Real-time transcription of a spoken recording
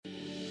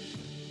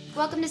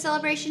Welcome to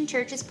Celebration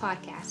Church's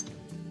podcast.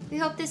 We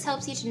hope this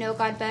helps you to know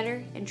God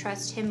better and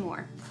trust Him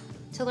more.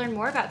 To learn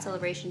more about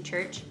Celebration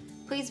Church,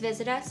 please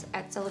visit us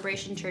at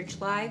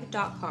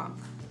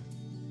celebrationchurchlive.com.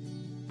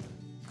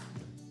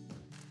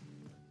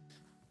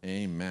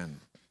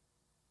 Amen.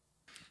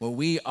 Well,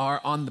 we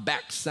are on the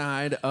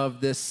backside of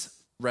this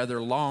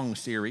rather long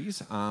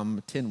series.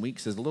 10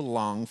 weeks is a little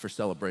long for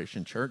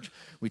Celebration Church.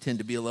 We tend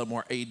to be a little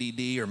more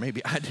ADD, or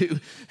maybe I do,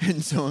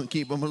 and so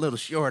keep them a little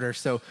shorter.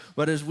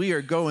 But as we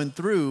are going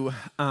through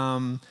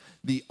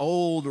the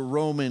old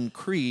Roman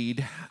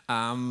creed,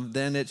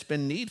 then it's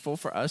been needful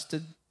for us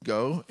to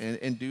go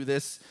and do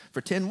this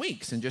for 10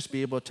 weeks and just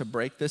be able to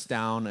break this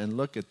down and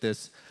look at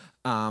this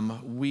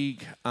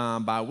week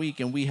by week.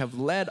 And we have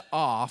led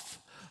off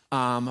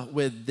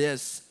with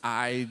this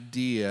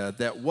idea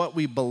that what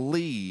we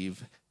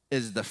believe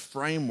is the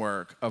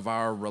framework of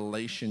our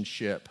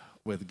relationship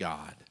with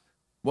God.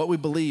 What we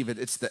believe,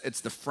 it's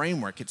the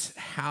framework. It's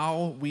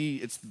how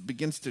it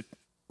begins to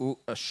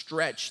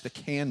stretch the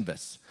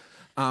canvas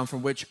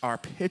from which our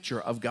picture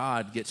of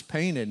God gets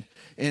painted.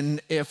 And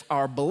if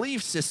our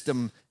belief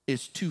system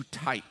is too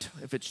tight,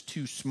 if it's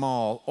too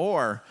small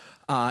or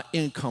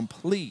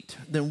incomplete,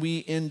 then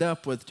we end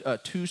up with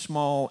too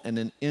small and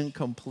an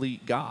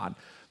incomplete God.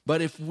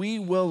 But if we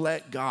will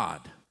let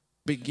God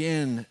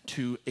begin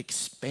to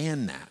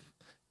expand that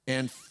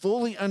and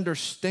fully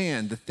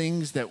understand the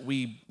things that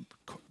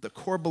the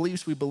core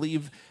beliefs we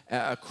believe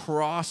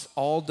across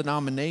all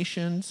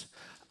denominations,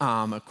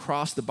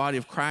 across the body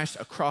of Christ,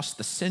 across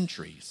the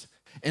centuries,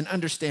 and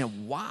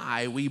understand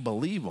why we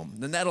believe them,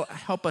 then that'll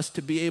help us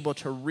to be able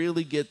to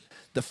really get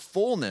the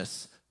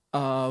fullness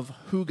of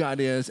who God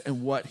is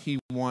and what He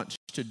wants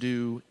to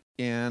do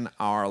in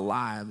our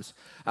lives.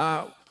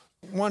 I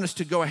want us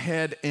to go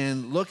ahead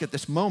and look at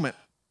this moment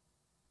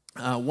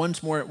one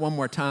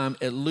more time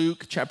at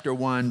Luke chapter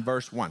 1,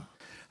 verse 1.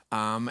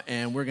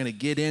 And we're going to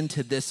get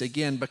into this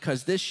again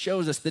because this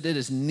shows us that it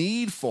is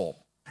needful,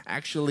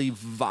 actually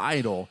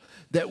vital,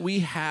 that we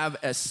have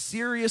a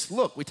serious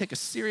look. We take a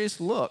serious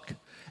look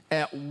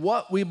at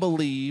what we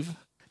believe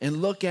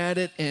and look at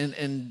it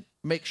and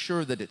make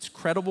sure that it's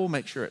credible,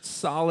 make sure it's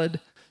solid,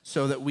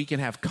 so that we can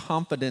have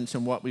confidence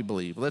in what we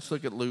believe. Let's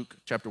look at Luke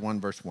chapter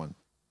 1, verse 1.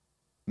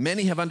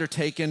 Many have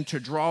undertaken to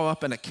draw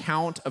up an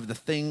account of the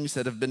things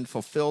that have been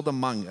fulfilled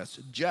among us,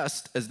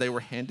 just as they were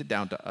handed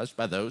down to us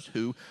by those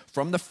who,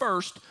 from the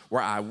first,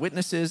 were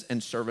eyewitnesses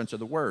and servants of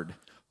the word.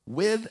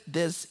 With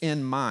this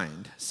in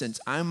mind, since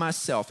I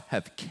myself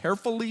have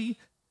carefully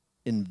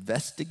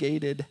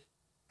investigated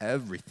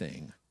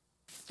everything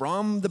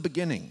from the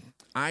beginning,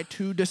 I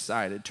too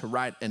decided to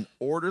write an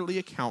orderly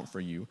account for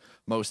you,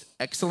 most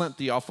excellent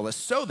Theophilus,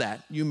 so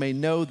that you may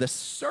know the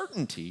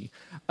certainty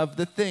of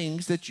the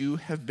things that you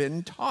have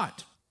been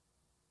taught.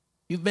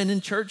 You've been in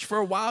church for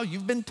a while.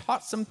 You've been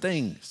taught some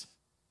things.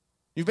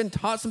 You've been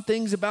taught some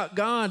things about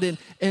God.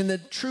 And the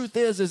truth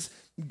is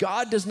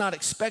God does not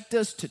expect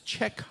us to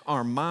check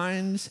our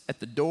minds at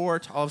the door,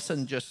 to all of a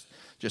sudden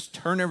just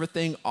turn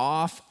everything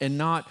off and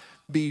not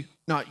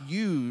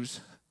use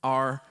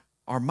our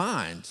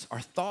minds, our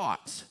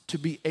thoughts, to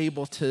be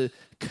able to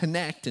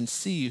connect and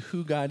see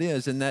who God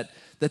is and that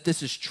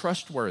this is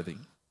trustworthy.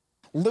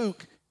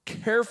 Luke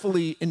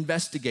carefully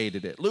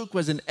investigated it. Luke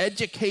was an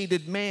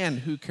educated man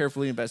who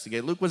carefully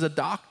investigated. Luke was a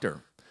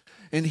doctor,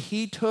 and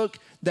he took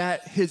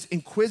his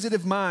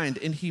inquisitive mind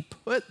and he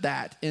put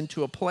that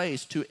into a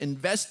place to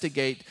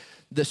investigate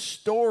the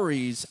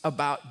stories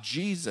about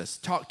Jesus,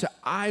 talk to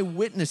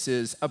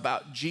eyewitnesses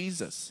about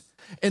Jesus,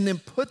 and then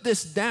put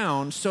this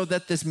down so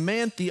that this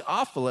man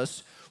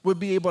Theophilus would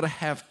be able to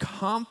have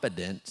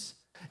confidence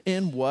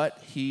in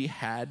what he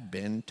had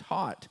been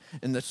taught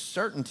and the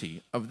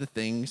certainty of the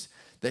things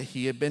that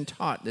he had been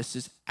taught. This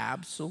is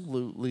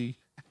absolutely,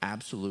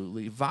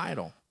 absolutely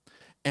vital.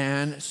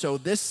 And so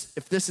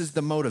if this is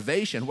the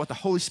motivation, what the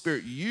Holy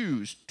Spirit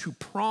used to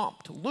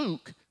prompt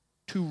Luke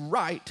to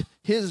write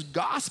his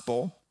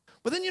gospel,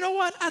 well, then you know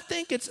what? I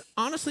think it's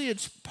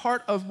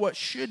part of what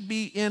should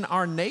be in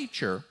our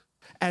nature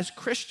as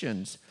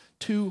Christians,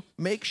 to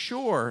make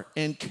sure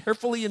and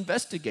carefully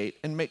investigate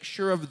and make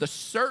sure of the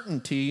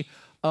certainty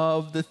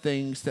of the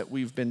things that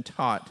we've been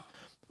taught.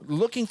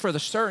 Looking for the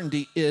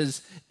certainty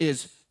is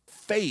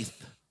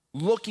faith,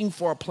 looking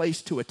for a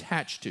place to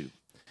attach to.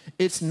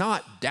 It's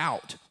not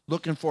doubt,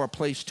 looking for a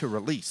place to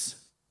release.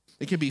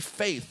 It can be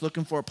faith,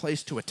 looking for a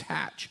place to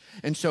attach.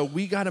 And so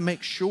we got to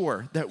make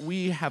sure that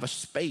we have a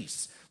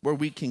space where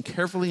we can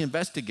carefully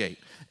investigate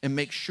and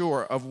make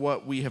sure of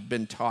what we have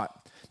been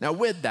taught. Now,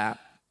 with that,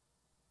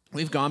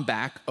 we've gone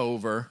back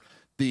over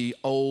the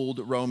old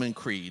Roman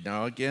creed.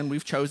 Now, again,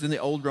 we've chosen the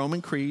old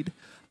Roman creed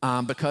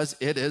because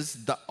it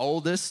is the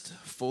oldest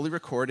fully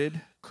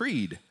recorded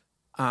creed.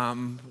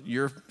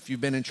 If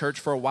you've been in church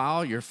for a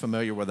while, you're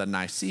familiar with the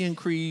Nicene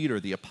Creed or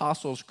the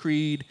Apostles'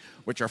 Creed,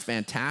 which are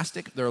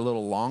fantastic. They're a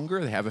little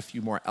longer. They have a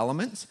few more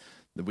elements.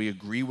 We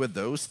agree with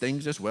those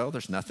things as well.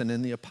 There's nothing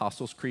in the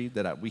Apostles' Creed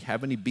that we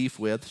have any beef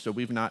with, so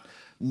we've not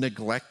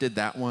neglected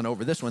that one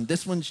over this one.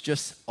 This one's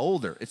just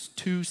older. It's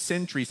 2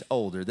 centuries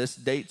older. This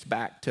dates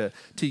back to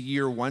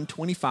year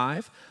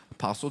 125.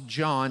 Apostle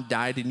John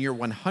died in year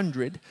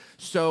 100.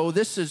 So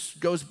this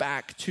goes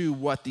back to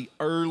what the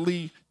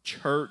early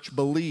church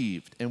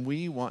believed, and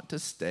we want to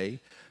stay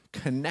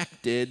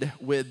connected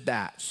with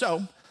that.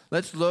 So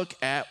let's look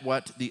at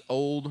what the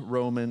old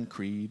Roman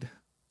Creed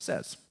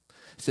says.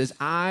 It says,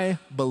 I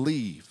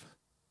believe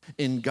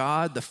in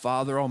God the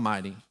Father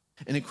Almighty,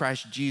 and in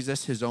Christ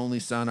Jesus, his only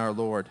Son, our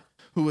Lord,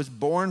 who was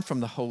born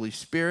from the Holy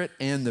Spirit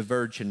and the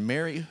Virgin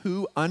Mary,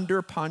 who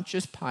under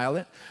Pontius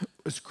Pilate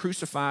was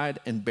crucified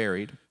and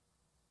buried.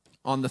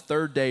 On the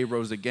 3rd day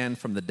rose again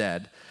from the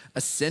dead,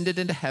 ascended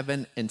into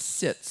heaven, and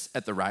sits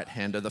at the right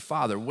hand of the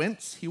Father,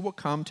 whence he will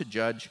come to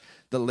judge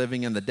the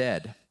living and the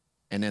dead.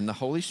 And in the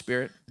Holy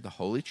Spirit, the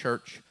Holy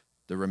Church,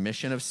 the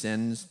remission of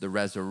sins, the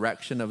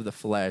resurrection of the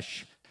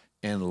flesh,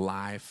 and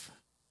life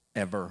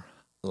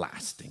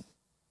everlasting.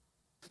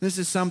 This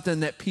is something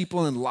that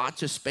people in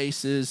lots of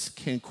spaces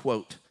can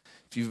quote.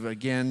 If you've,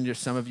 again,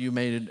 some of you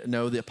may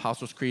know the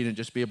Apostles' Creed and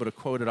just be able to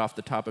quote it off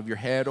the top of your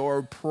head,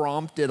 or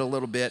prompt it a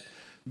little bit,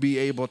 be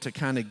able to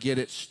kind of get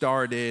it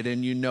started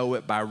and you know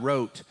it by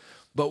rote.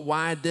 But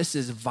why this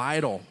is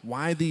vital,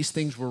 why these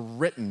things were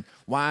written,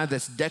 why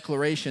this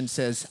declaration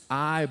says,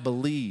 I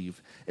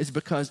believe, is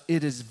because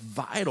it is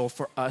vital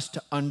for us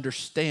to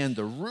understand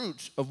the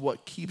roots of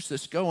what keeps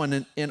us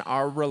going in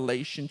our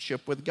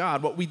relationship with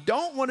God. What we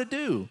don't want to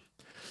do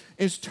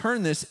is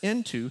turn this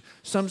into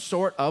some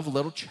sort of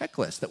little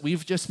checklist that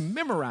we've just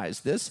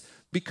memorized this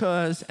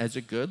because as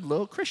a good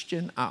little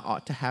Christian, I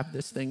ought to have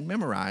this thing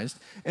memorized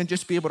and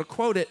just be able to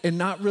quote it and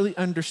not really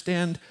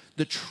understand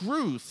the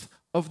truth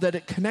of that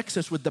it connects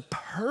us with the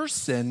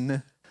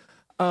person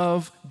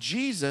of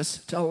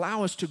Jesus to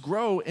allow us to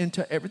grow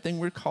into everything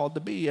we're called to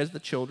be as the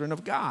children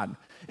of God.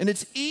 And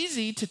it's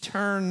easy to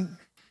turn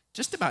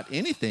just about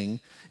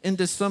anything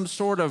into some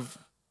sort of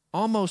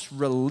almost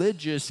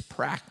religious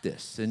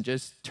practice and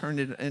just turn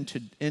it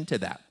into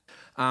that.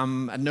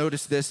 I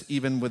noticed this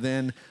even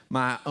within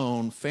my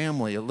own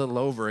family a little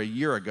over a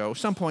year ago,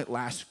 some point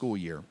last school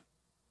year.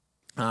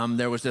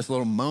 There was this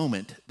little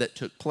moment that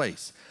took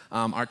place.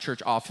 Our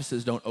church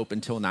offices don't open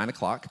till 9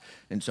 o'clock.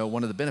 And so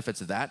one of the benefits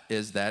of that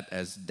is that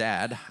as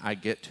dad, I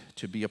get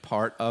to be a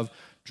part of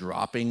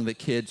dropping the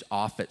kids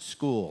off at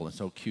school. And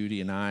so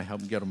Cutie and I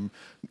help get them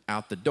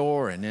out the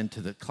door and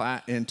into the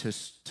car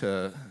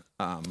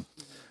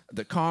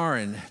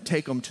and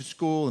take them to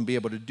school and be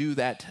able to do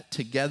that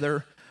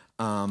together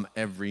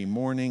every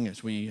morning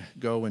as we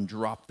go and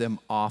drop them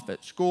off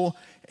at school.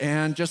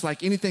 And just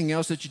like anything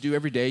else that you do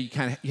every day,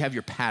 you have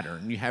your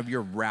pattern, you have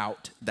your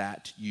route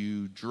that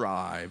you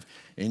drive,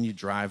 and you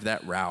drive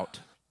that route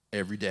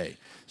every day.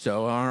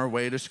 So on our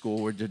way to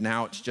school,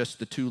 now it's just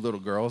the 2 little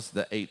girls,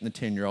 the 8 and the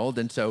 10-year-old,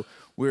 and so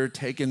we're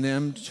taking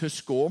them to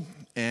school.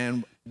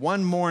 And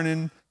one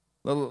morning,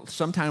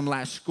 sometime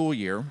last school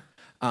year,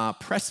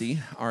 Pressy,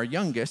 our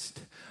youngest,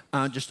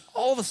 just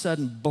all of a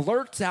sudden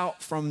blurts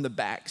out from the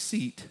back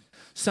seat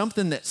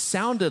something that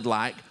sounded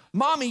like,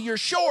 "Mommy, you're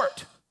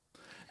short."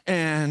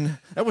 And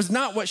that was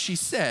not what she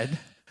said,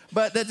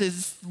 but that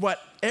is what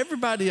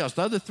everybody else,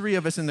 the other 3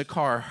 of us in the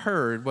car,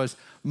 heard was,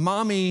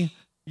 "Mommy,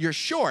 you're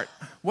short."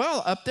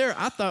 Well, up there,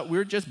 I thought we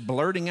were just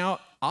blurting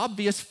out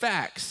obvious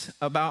facts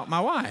about my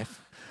wife.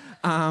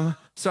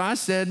 So I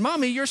said,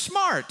 "Mommy, you're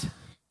smart."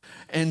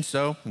 And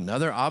so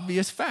another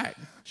obvious fact.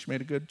 She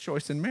made a good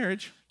choice in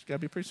marriage. She's got to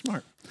be pretty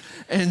smart.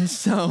 And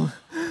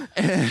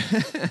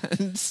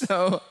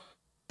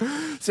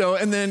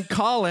then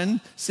Colin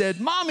said,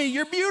 "Mommy,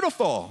 you're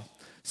beautiful."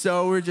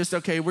 So we're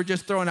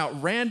just throwing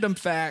out random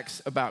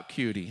facts about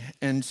Cutie.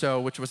 And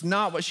so, which was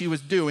not what she was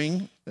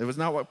doing. It was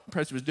not what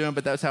Pressy was doing,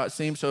 but that's how it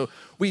seemed. So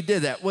we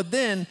did that. Well,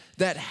 then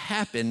that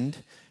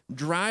happened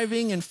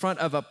driving in front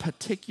of a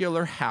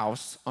particular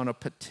house on a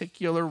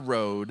particular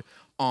road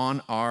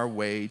on our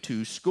way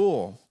to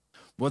school.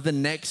 Well, the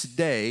next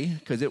day,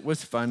 because it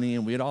was funny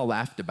and we had all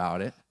laughed about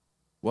it,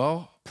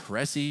 well,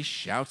 Pressy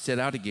shouts it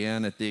out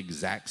again at the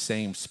exact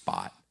same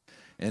spot.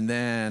 And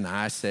then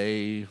I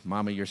say,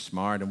 "Mama, you're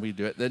smart," and we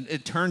do it. Then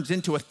it turns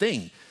into a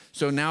thing.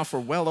 So now for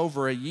well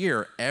over a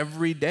year,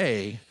 every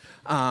day,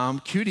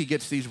 Cutie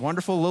gets these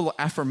wonderful little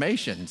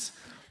affirmations.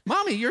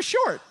 "Mommy, you're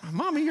short.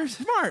 Mommy, you're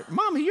smart.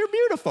 Mommy, you're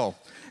beautiful."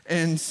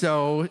 And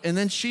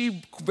then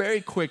she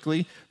very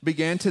quickly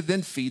began to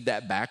then feed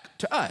that back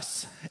to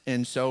us.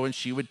 And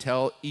she would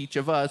tell each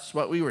of us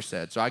what we were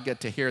said. So I get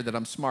to hear that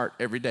I'm smart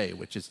every day,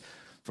 which is,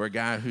 for a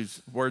guy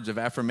whose words of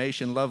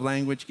affirmation, love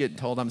language, getting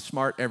told I'm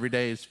smart every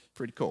day is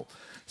pretty cool.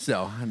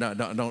 So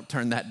don't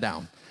turn that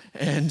down.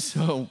 And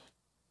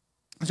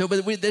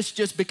but this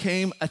just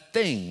became a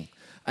thing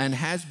and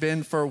has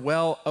been for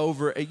well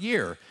over a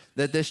year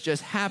that this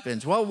just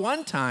happens. Well,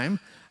 one time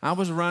I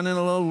was running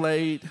a little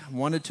late,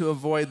 wanted to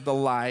avoid the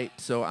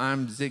light, so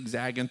I'm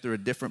zigzagging through a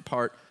different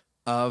part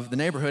of the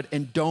neighborhood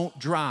and don't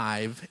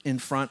drive in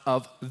front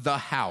of the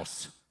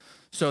house.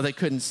 so they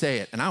couldn't say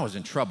it. And I was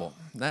in trouble.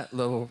 That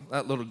little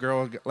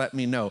girl let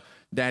me know,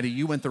 Daddy,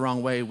 you went the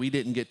wrong way. We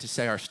didn't get to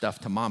say our stuff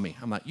to Mommy.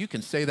 I'm like, you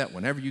can say that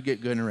whenever you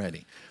get good and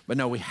ready. But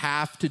no, we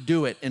have to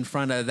do it in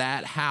front of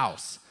that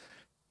house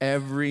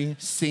every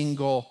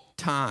single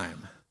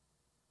time.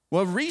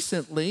 Well,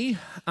 recently,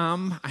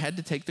 I had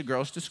to take the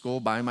girls to school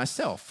by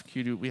myself.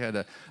 Cutie, we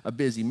had a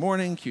busy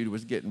morning. Cutie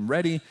was getting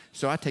ready,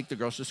 so I take the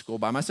girls to school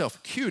by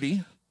myself.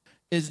 Cutie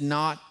is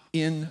not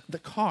in the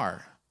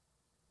car.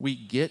 We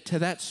get to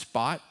that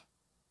spot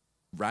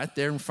right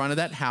there in front of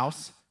that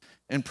house,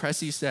 and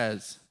Pressy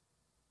says,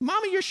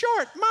 Mommy, you're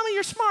short. Mommy,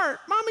 you're smart.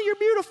 Mommy, you're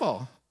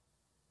beautiful.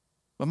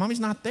 But Mommy's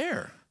not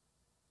there.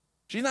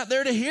 She's not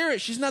there to hear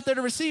it. She's not there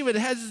to receive it.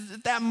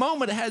 At that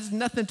moment, it has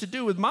nothing to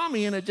do with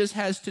Mommy, and it just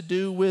has to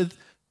do with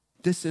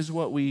this is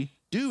what we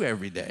do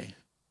every day.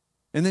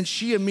 And then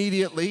she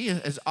immediately,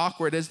 as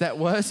awkward as that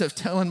was, of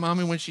telling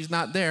Mommy when she's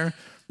not there,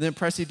 then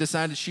Pressy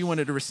decided she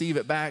wanted to receive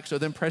it back. So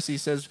then Pressy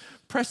says,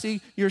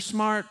 Pressy, you're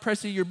smart.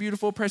 Pressy, you're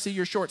beautiful. Pressy,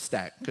 you're short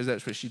stack, because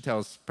that's what she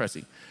tells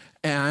Pressy.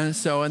 And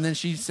then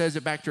she says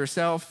it back to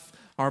herself.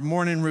 Our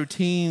morning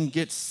routine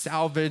gets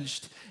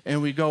salvaged,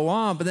 and we go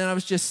on. But then I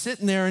was just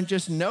sitting there and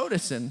just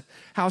noticing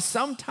how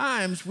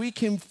sometimes we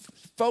can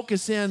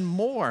focus in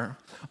more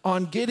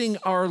on getting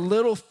our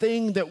little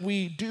thing that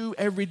we do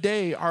every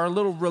day, our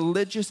little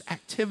religious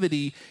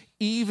activity,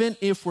 even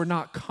if we're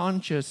not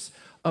conscious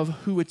of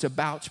who it's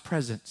about's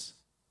presence.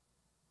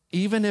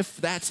 Even if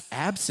that's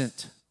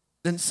absent,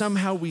 then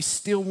somehow we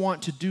still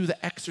want to do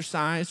the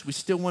exercise. We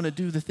still want to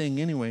do the thing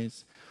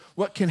anyways.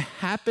 What can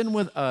happen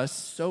with us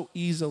so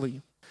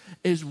easily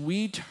is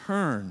we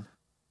turn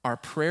our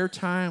prayer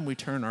time, we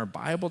turn our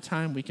Bible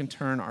time, we can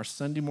turn our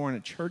Sunday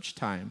morning church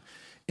time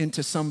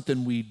into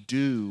something we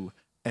do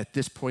at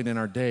this point in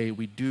our day,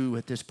 we do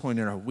at this point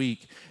in our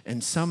week,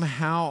 and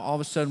somehow all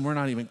of a sudden we're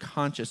not even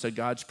conscious of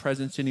God's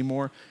presence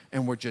anymore,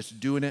 and we're just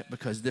doing it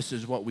because this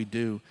is what we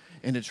do.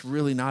 And it's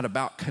really not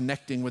about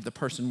connecting with the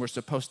person we're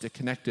supposed to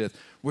connect with.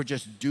 We're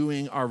just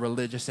doing our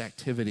religious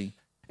activity.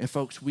 And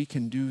folks, we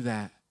can do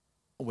that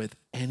with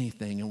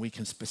anything, and we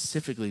can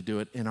specifically do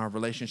it in our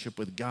relationship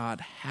with God.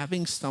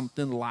 Having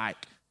something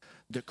like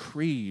the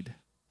creed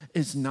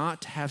is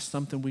not to have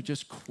something we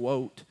just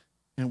quote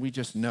and we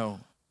just know,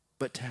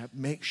 but to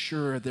make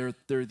sure there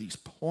are these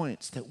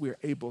points that we're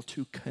able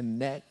to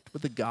connect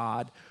with a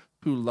God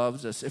who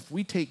loves us. If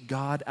we take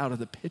God out of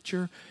the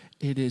picture,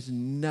 it is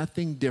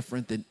nothing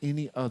different than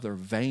any other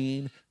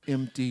vain,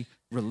 empty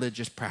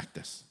religious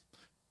practice.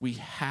 We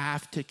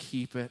have to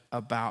keep it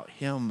about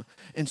him.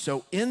 And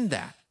so in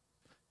that,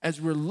 as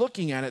we're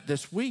looking at it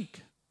this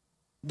week,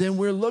 then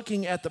we're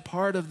looking at the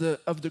part of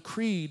the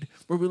creed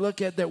where we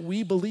look at that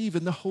we believe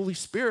in the Holy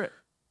Spirit.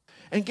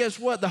 And guess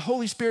what? The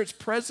Holy Spirit's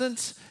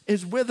presence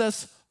is with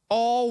us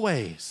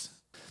always.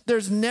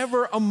 There's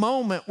never a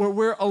moment where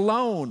we're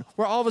alone,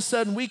 where all of a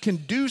sudden we can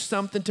do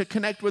something to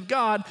connect with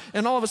God,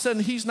 and all of a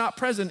sudden he's not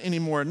present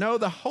anymore. No,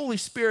 the Holy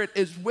Spirit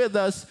is with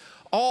us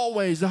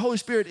always. The Holy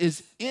Spirit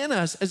is in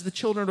us as the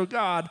children of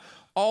God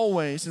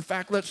always. In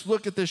fact, let's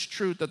look at this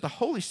truth that the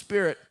Holy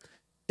Spirit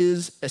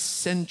is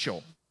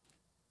essential.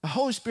 The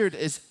Holy Spirit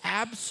is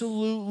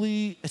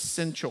absolutely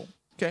essential,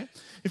 okay?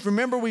 If you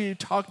remember, we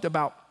talked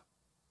about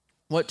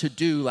what to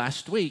do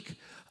last week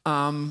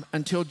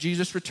until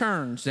Jesus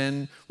returns,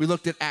 and we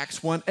looked at Acts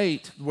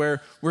 1:8,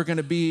 where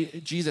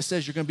Jesus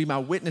says, you're going to be my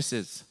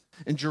witnesses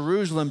in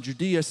Jerusalem,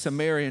 Judea,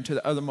 Samaria, and to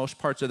the othermost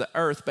parts of the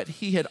earth. But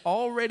he had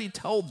already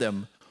told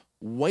them,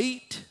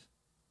 wait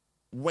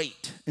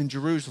in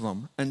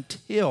Jerusalem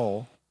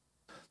until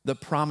the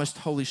promised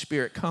Holy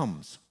Spirit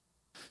comes.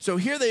 So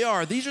here they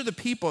are. These are the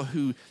people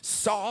who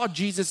saw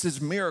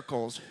Jesus'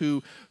 miracles,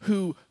 who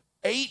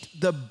ate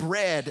the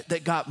bread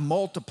that got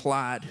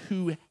multiplied,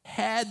 who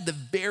had the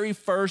very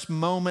first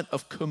moment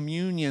of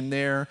communion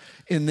there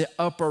in the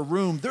upper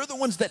room. They're the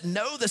ones that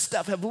know the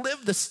stuff, have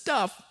lived the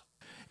stuff,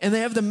 and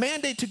they have the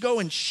mandate to go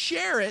and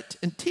share it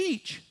and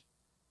teach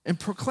and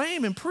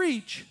proclaim and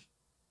preach.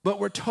 But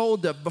we're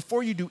told that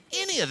before you do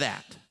any of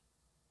that,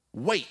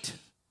 wait.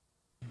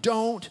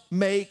 Don't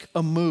make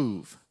a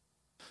move.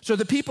 So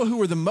the people who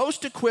were the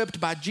most equipped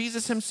by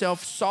Jesus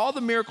himself, saw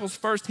the miracles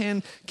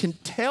firsthand, can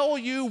tell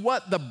you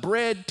what the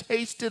bread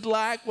tasted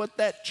like, what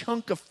that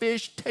chunk of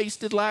fish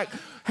tasted like,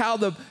 how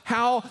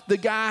the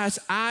guy's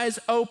eyes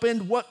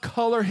opened, what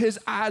color his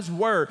eyes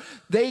were.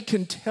 They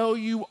can tell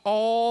you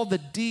all the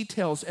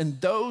details, and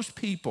those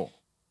people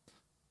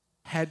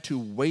had to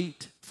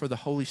wait for the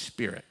Holy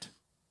Spirit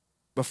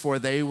before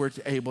they were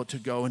able to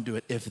go and do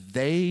it. If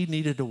they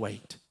needed to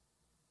wait,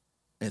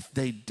 if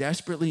they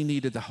desperately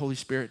needed the Holy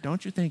Spirit,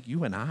 don't you think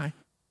you and I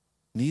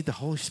need the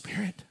Holy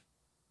Spirit?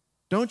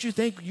 Don't you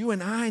think you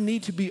and I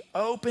need to be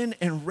open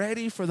and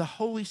ready for the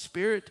Holy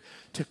Spirit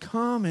to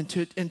come and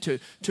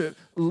to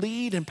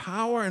lead and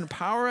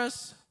empower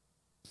us?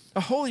 The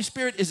Holy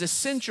Spirit is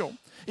essential.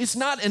 It's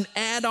not an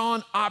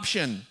add-on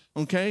option,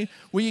 okay?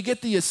 Where you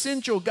get the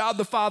essential God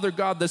the Father,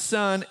 God the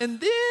Son, and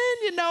then,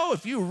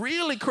 if you're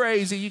really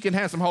crazy, you can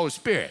have some Holy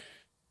Spirit.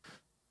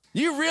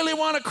 You really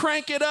want to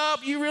crank it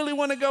up? You really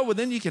want to go? Well,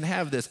 then you can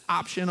have this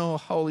optional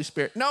Holy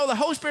Spirit. No, the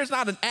Holy Spirit's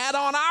not an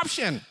add-on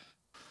option.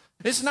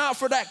 It's not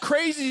for that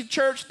crazy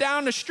church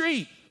down the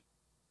street.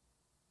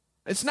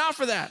 It's not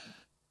for that.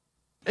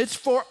 It's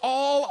for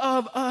all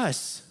of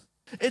us.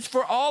 It's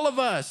for all of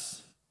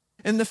us.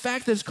 And the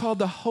fact that it's called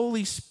the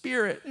Holy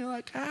Spirit, you're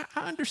like, I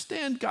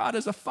understand God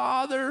as a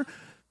father.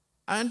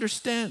 I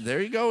understand.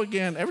 There you go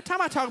again. Every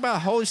time I talk about the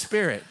Holy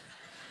Spirit,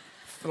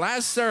 the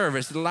last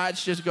service, the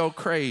lights just go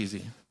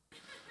crazy.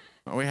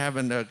 Are we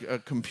having a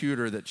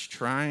computer that's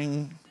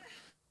trying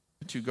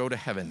to go to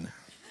heaven?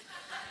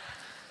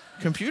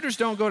 Computers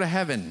don't go to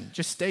heaven.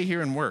 Just stay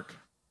here and work.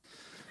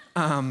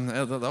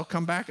 They'll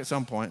come back at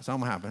some point.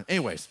 Something will happen.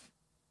 Anyways,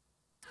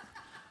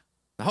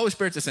 the Holy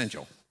Spirit's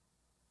essential.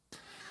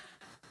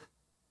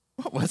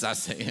 What was I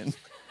saying?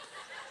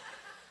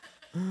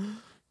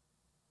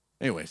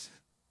 Anyways,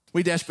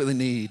 we desperately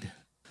need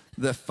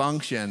the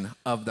function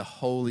of the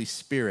Holy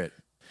Spirit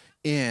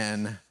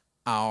in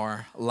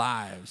our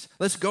lives.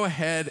 Let's go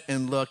ahead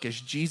and look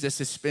as Jesus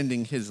is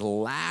spending his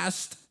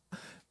last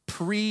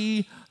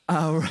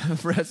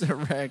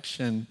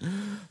pre-resurrection,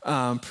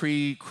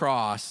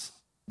 pre-cross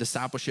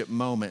discipleship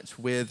moments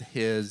with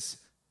his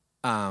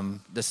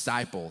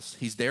disciples.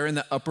 He's there in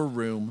the upper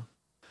room.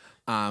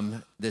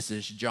 This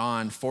is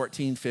John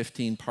 14,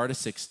 15, part of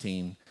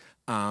 16,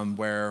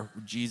 where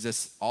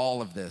Jesus,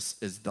 all of this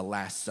is the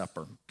Last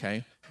Supper,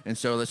 okay? And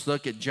so let's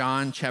look at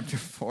John chapter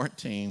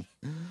 14,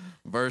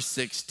 verse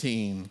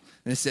 16.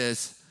 And it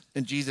says,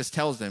 and Jesus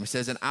tells them, he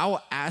says, and I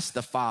will ask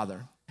the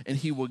Father, and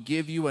he will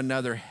give you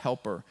another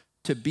helper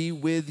to be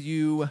with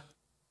you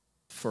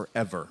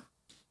forever.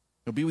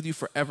 He'll be with you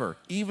forever,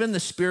 even the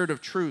Spirit of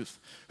truth,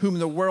 whom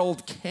the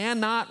world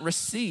cannot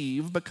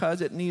receive because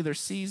it neither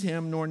sees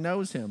him nor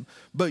knows him.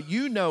 But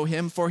you know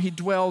him, for he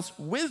dwells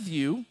with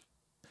you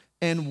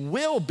and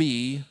will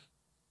be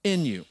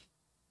in you.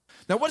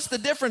 Now, what's the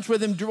difference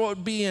with him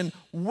being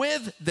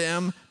with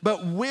them,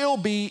 but will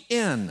be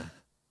in?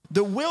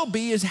 The will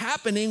be is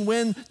happening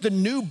when the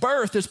new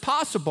birth is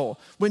possible,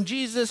 when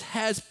Jesus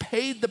has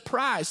paid the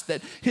price,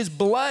 that his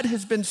blood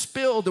has been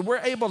spilled, and we're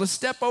able to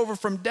step over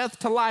from death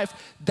to life.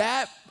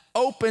 That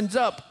opens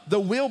up the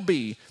will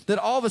be, that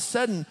all of a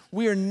sudden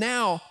we are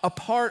now a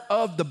part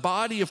of the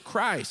body of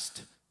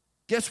Christ.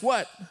 Guess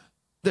what?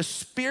 The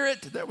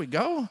Spirit, there we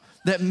go,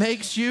 that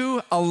makes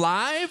you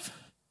alive,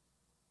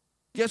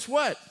 guess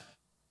what?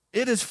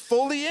 It is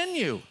fully in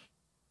you.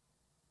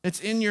 It's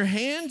in your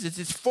hands.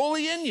 It's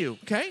fully in you,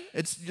 okay?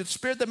 It's the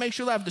Spirit that makes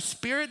you alive. The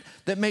Spirit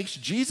that makes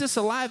Jesus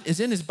alive is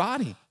in his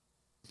body.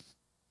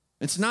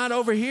 It's not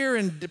over here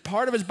and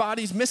part of his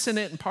body's missing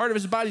it and part of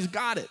his body's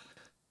got it.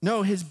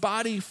 No, his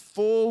body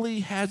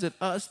fully has it.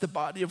 Us, the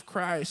body of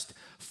Christ,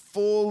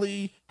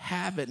 fully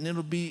have it, and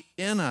it'll be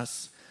in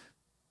us.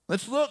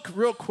 Let's look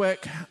real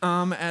quick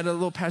at a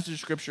little passage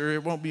of scripture.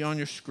 It won't be on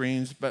your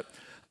screens, but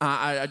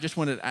I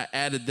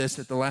added this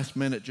at the last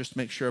minute just to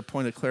make sure a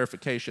point of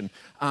clarification.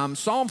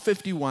 Psalm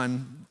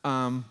 51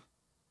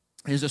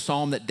 is a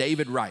psalm that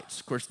David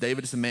writes. Of course,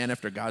 David is a man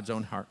after God's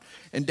own heart.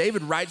 And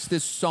David writes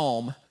this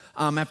psalm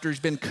after he's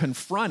been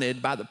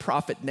confronted by the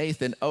prophet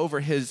Nathan over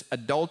his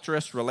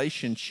adulterous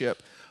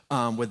relationship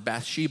with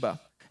Bathsheba.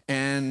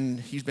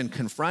 And he's been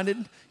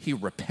confronted, he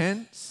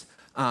repents,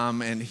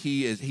 and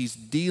he's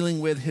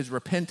dealing with his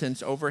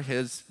repentance over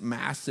his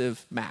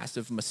massive,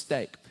 massive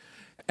mistake.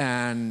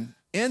 And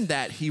in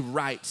that, he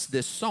writes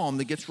this psalm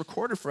that gets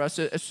recorded for us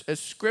as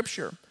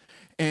scripture.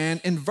 And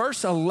in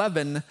verse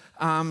 11,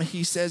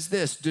 he says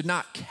this, do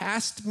not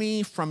cast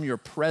me from your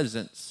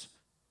presence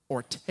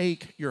or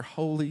take your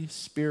Holy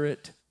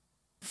Spirit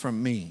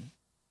from me.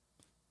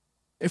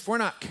 If we're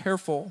not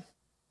careful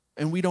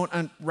and we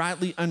don't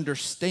rightly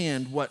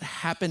understand what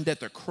happened at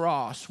the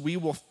cross, we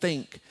will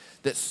think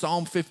that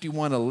Psalm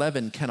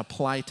 51:11 can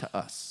apply to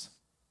us.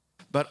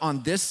 But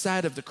on this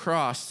side of the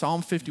cross,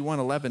 Psalm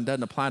 51:11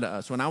 doesn't apply to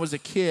us. When I was a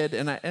kid,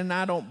 and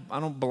I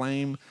don't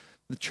blame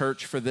the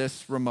church for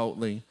this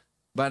remotely,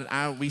 but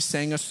we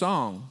sang a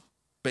song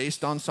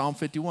based on Psalm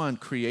 51,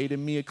 create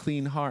in me a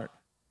clean heart,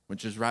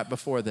 which is right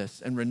before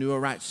this, and renew a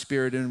right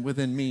spirit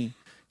within me.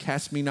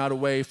 Cast me not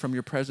away from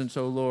your presence,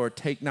 O Lord.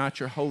 Take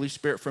not your Holy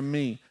Spirit from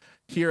me.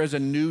 Here as a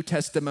New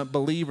Testament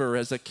believer,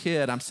 as a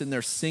kid, I'm sitting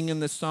there singing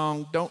this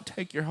song, don't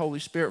take your Holy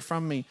Spirit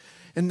from me.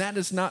 And that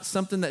is not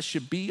something that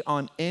should be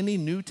on any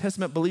New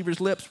Testament believer's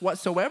lips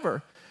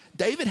whatsoever.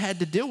 David had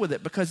to deal with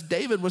it because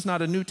David was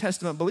not a New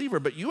Testament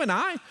believer. But you and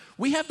I,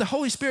 we have the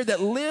Holy Spirit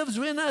that lives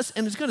in us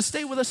and is going to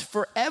stay with us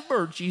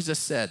forever, Jesus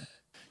said.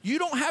 You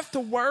don't have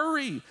to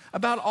worry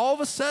about all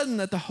of a sudden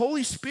that the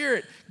Holy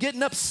Spirit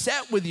getting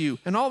upset with you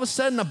and all of a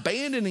sudden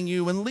abandoning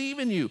you and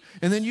leaving you.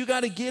 And then you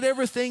got to get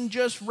everything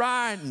just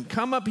right and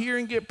come up here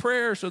and get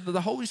prayer so that the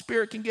Holy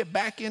Spirit can get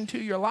back into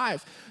your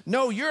life.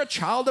 No, you're a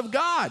child of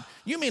God.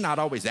 You may not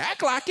always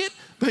act like it,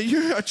 but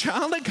you're a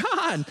child of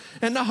God.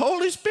 And the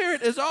Holy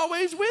Spirit is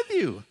always with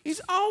you. He's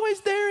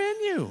always there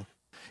in you.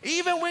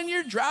 Even when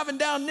you're driving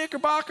down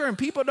Knickerbocker and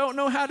people don't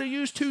know how to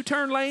use two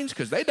turn lanes,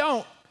 because they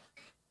don't.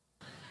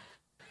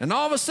 And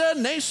all of a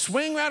sudden, they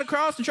swing right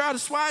across and try to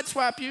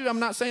swipe you. I'm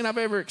not saying I've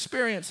ever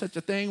experienced such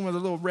a thing with a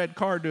little red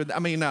car doing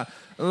that.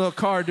 A little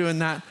car doing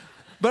that.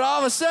 But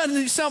all of a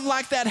sudden, something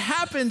like that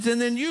happens,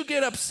 and then you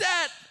get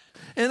upset.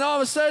 And all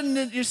of a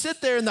sudden, you sit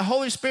there, and the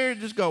Holy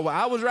Spirit just go, well,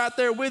 I was right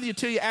there with you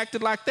till you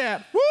acted like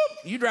that.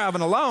 Whoop, you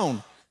driving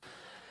alone.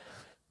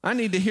 I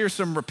need to hear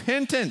some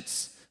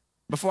repentance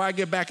before I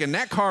get back in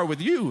that car with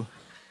you.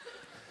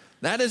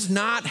 That is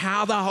not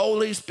how the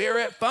Holy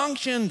Spirit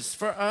functions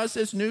for us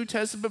as New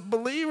Testament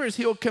believers.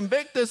 He'll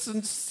convict us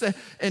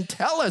and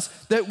tell us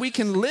that we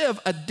can live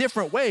a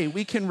different way.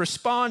 We can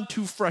respond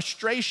to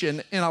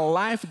frustration in a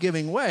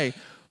life-giving way,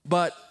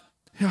 but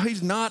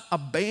he's not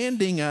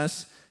abandoning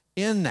us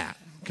in that,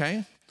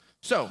 okay?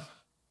 So,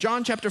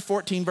 John chapter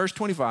 14, verse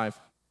 25.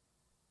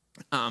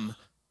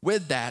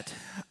 With that,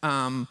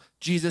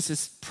 Jesus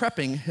is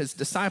prepping his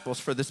disciples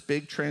for this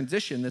big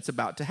transition that's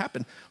about to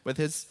happen with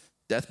his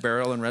death,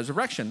 burial, and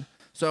resurrection.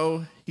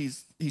 So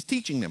he's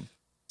teaching them.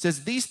 It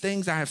says, these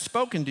things I have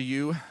spoken to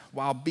you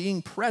while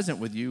being present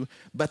with you,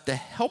 but the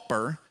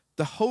Helper,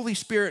 the Holy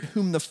Spirit,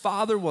 whom the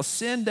Father will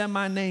send in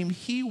my name,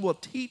 he will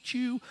teach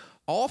you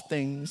all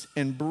things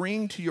and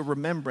bring to your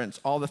remembrance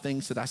all the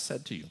things that I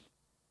said to you.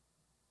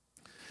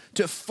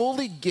 To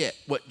fully get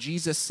what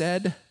Jesus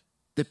said,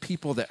 the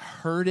people that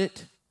heard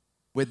it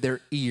with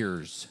their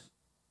ears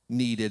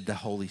needed the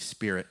Holy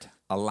Spirit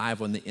alive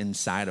on the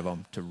inside of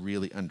them to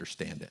really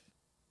understand it.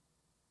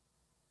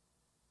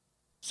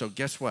 So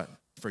guess what?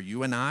 For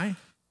you and I,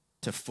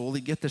 to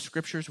fully get the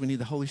scriptures, we need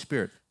the Holy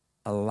Spirit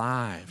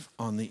alive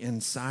on the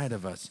inside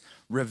of us,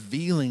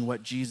 revealing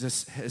what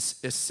Jesus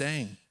is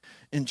saying.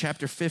 In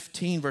chapter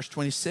 15, verse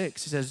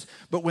 26, he says,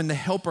 but when the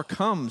Helper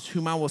comes,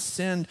 whom I will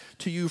send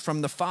to you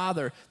from the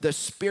Father, the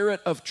Spirit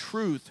of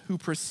truth who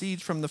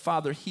proceeds from the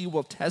Father, he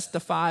will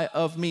testify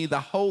of me. The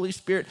Holy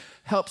Spirit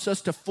helps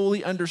us to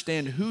fully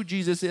understand who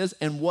Jesus is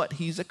and what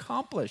he's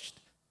accomplished.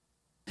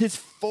 His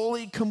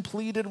fully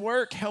completed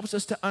work helps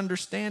us to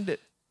understand it.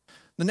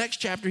 The next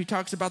chapter, he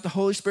talks about the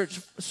Holy Spirit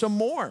some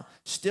more,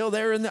 still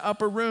there in the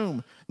upper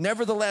room.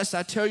 Nevertheless,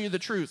 I tell you the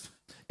truth.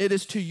 It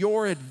is to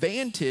your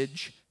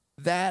advantage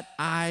that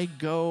I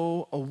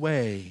go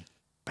away.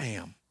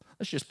 Bam.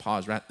 Let's just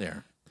pause right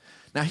there.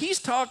 Now, he's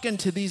talking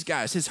to these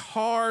guys, his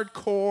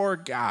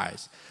hardcore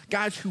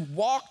guys who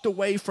walked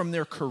away from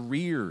their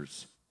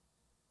careers,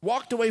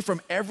 walked away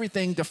from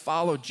everything to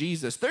follow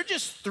Jesus. They're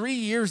just 3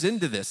 years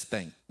into this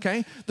thing,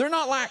 okay? They're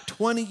not like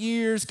 20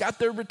 years, got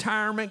their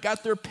retirement,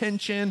 got their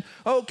pension.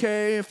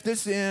 Okay, if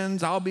this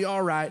ends, I'll be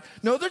all right.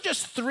 No, they're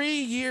just 3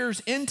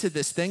 years into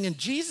this thing, and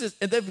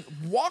they've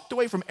walked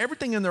away from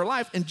everything in their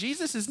life, and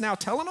Jesus is now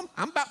telling them,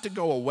 I'm about to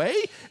go away.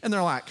 And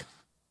they're like,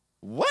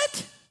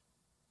 what?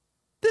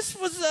 This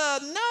was,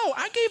 no,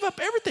 I gave up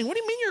everything. What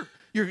do you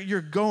mean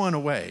you're going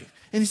away?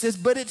 And he says,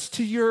 but it's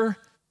to your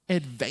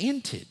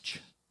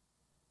advantage.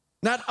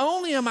 Not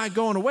only am I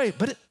going away,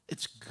 but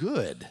it's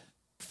good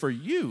for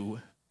you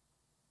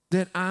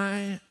that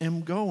I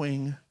am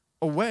going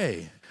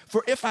away.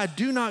 For if I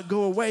do not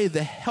go away,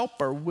 the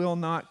Helper will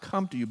not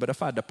come to you. But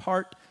if I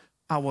depart,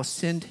 I will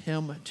send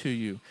him to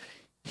you.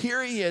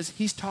 Here he is.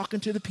 He's talking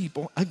to the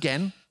people,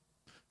 again,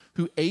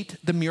 who ate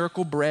the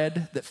miracle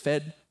bread that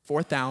fed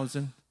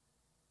 4,000.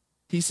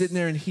 He's sitting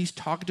there and he's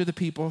talking to the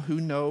people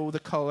who know the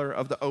color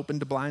of the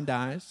opened blind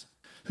eyes,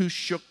 who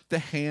shook the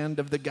hand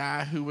of the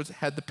guy who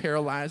had the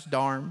paralyzed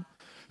arm,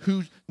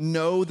 who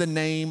know the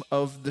name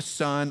of the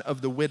son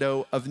of the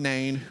widow of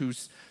Nain,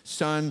 whose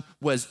son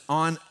was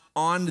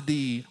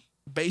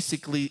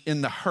basically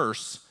in the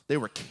hearse. They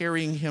were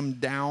carrying him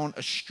down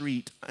a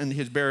street in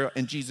his burial,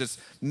 and Jesus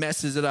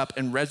messes it up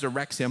and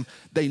resurrects him.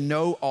 They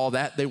know all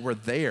that. They were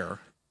there.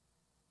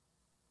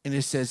 And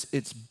it says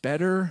it's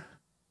better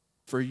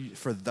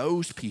for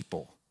those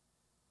people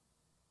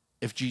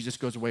if Jesus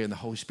goes away and the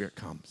Holy Spirit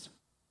comes.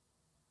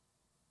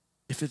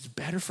 If it's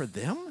better for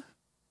them,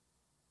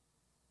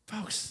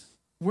 folks,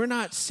 we're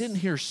not sitting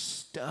here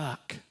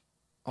stuck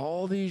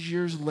all these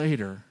years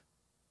later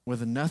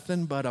with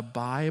nothing but a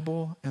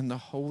Bible and the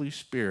Holy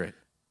Spirit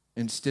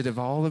instead of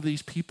all of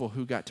these people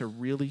who got to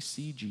really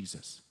see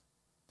Jesus.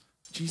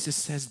 Jesus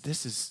says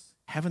this is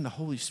having the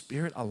Holy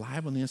Spirit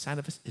alive on the inside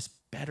of us is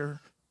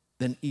better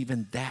than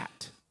even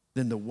that,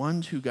 than the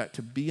ones who got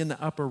to be in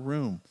the upper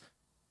room.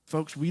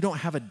 Folks, we don't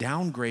have a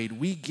downgrade.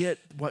 We get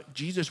what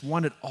Jesus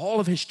wanted all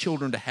of his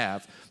children to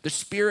have, the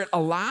Spirit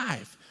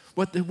alive.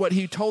 What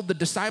he told the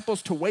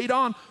disciples to wait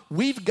on,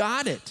 we've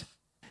got it.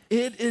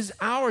 It is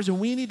ours, and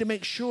we need to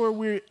make sure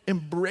we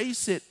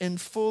embrace it and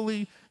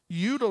fully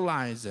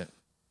utilize it.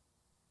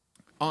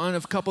 On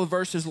a couple of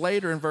verses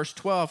later in verse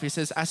 12, he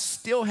says, I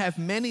still have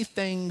many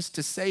things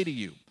to say to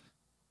you,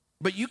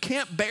 but you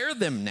can't bear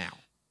them now.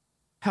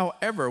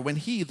 However, when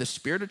he, the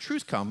Spirit of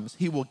truth, comes,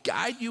 he will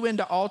guide you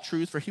into all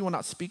truth, for he will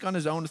not speak on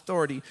his own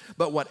authority,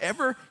 but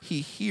whatever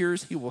he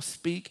hears, he will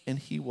speak, and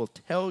he will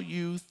tell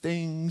you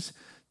things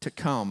to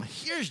come.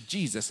 Here's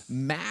Jesus,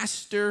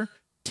 master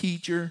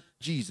teacher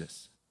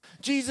Jesus.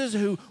 Jesus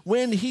who,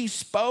 when he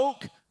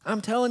spoke,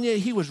 I'm telling you,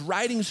 he was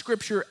writing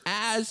scripture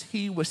as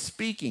he was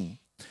speaking.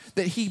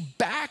 that he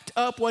backed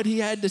up what he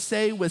had to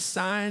say with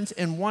signs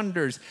and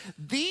wonders.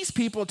 These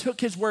people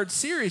took his word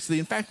seriously.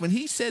 In fact, when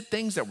he said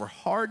things that were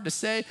hard to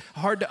say,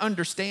 hard to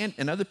understand,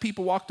 and other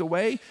people walked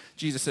away,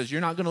 Jesus says,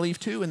 "You're not going to leave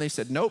too?" And they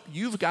said, "Nope,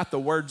 you've got the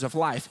words of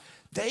life."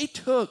 They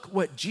took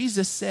what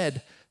Jesus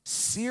said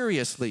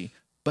seriously.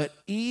 But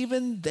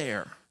even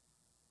there,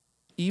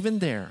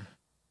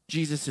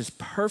 Jesus is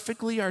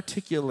perfectly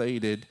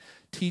articulated,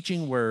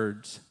 teaching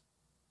words,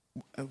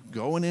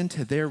 going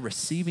into their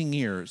receiving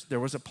ears. There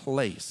was a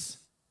place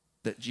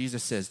that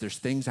Jesus says, "There's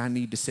things I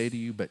need to say to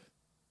you, but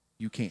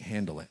you can't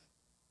handle it."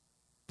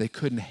 They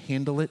couldn't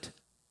handle it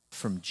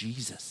from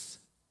Jesus,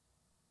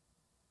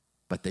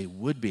 but they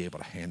would be able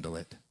to handle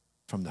it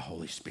from the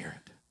Holy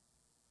Spirit.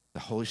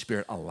 The Holy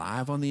Spirit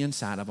alive on the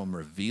inside of them,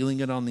 revealing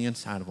it on the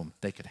inside of them,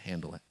 they could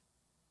handle it.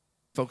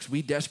 Folks,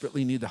 we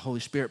desperately need the Holy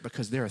Spirit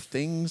because there are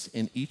things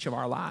in each of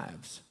our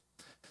lives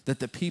that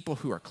the people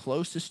who are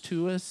closest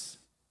to us,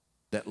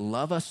 that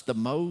love us the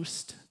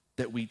most,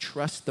 that we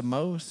trust the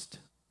most,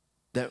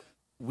 that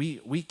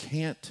we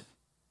can't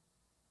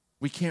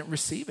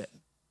receive it.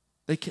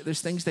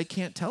 There's things they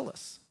can't tell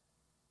us.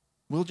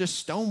 We'll just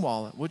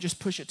stonewall it. We'll just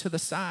push it to the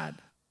side.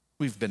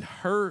 We've been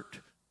hurt.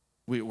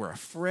 We're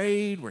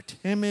afraid. We're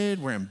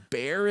timid. We're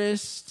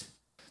embarrassed.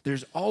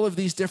 There's all of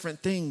these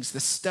different things, the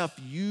stuff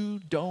you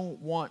don't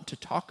want to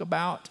talk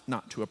about,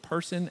 not to a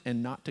person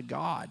and not to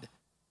God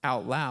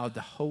out loud.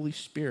 The Holy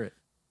Spirit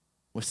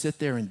will sit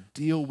there and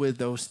deal with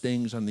those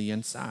things on the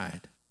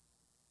inside.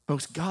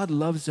 Folks, God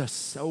loves us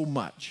so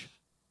much.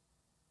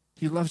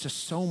 He loves us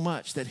so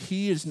much that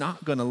he is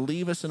not going to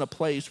leave us in a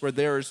place where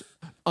there's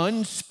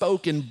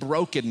unspoken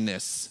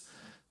brokenness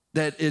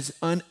that is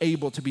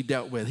unable to be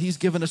dealt with. He's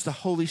given us the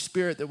Holy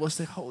Spirit that will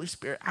say, "Holy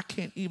Spirit, I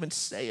can't even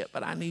say it,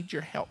 but I need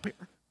your help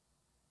here.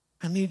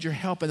 I need your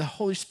help." And the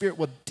Holy Spirit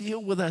will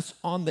deal with us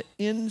on the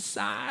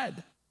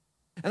inside.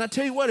 And I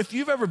tell you what, if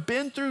you've ever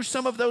been through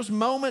some of those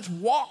moments,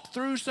 walked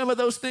through some of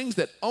those things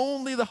that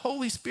only the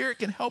Holy Spirit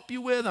can help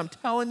you with, I'm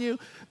telling you,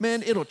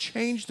 man, it'll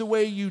change the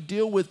way you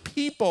deal with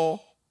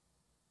people.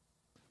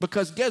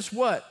 Because guess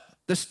what?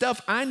 The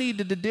stuff I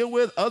needed to deal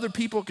with, other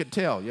people could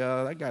tell.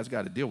 Yeah, that guy's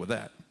got to deal with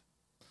that.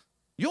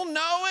 You'll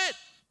know it.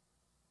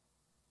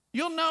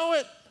 You'll know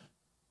it.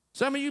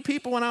 Some of you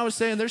people, when I was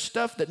saying there's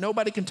stuff that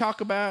nobody can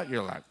talk about,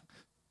 you're like,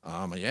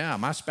 yeah,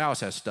 my spouse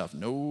has stuff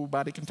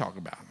nobody can talk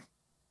about.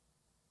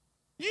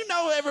 You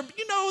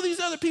know these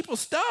other people's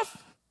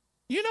stuff.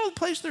 You know the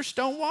place they're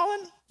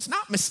stonewalling. It's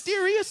not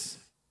mysterious,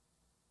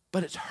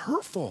 but it's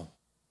hurtful.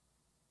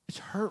 It's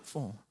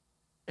hurtful.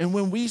 And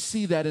when we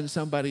see that in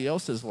somebody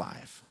else's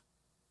life,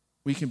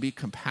 we can be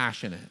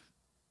compassionate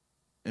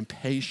and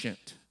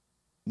patient,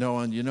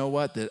 knowing, you know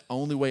what, the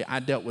only way I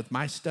dealt with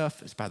my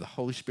stuff is by the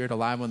Holy Spirit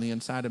alive on the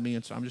inside of me.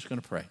 And so I'm just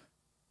going to pray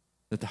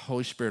that the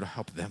Holy Spirit will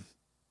help them,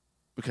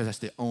 because that's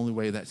the only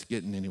way that's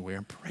getting anywhere.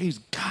 And praise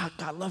God,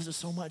 God loves us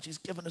so much. He's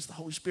given us the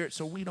Holy Spirit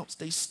so we don't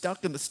stay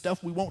stuck in the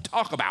stuff we won't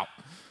talk about.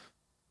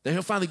 Then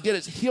he'll finally get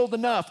us healed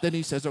enough. Then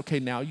he says, okay,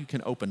 now you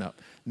can open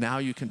up. Now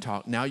you can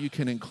talk. Now you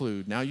can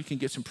include. Now you can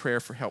get some prayer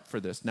for help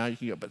for this. Now you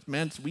can go. But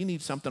man, we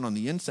need something on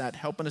the inside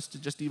helping us to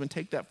just even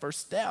take that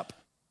first step.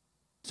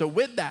 So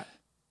with that,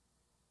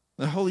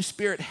 the Holy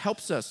Spirit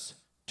helps us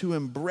to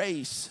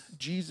embrace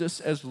Jesus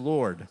as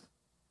Lord.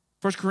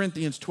 1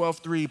 Corinthians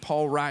 12:3,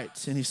 Paul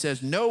writes, and he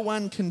says, "No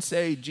one can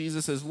say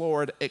Jesus is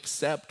Lord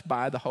except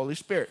by the Holy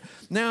Spirit."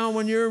 Now,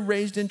 when you're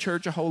raised in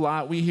church a whole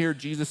lot, we hear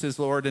Jesus is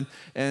Lord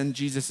and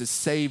Jesus is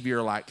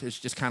Savior. Like it's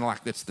just kind of like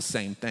it's the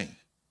same thing.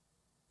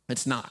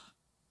 It's not.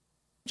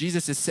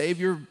 Jesus is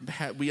Savior.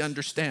 We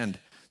understand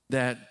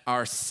that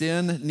our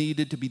sin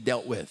needed to be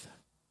dealt with,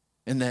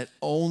 and that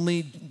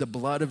only the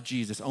blood of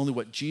Jesus, only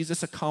what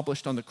Jesus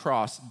accomplished on the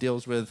cross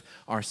deals with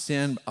our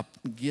sin,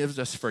 gives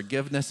us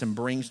forgiveness and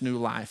brings new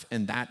life.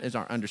 And that is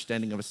our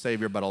understanding of a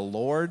Savior. But a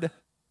Lord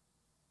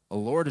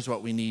is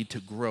what we need to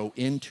grow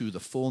into the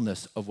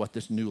fullness of what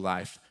this new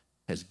life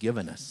has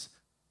given us.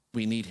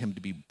 We need him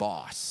to be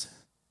boss.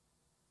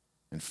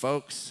 And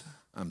folks,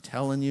 I'm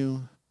telling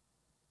you,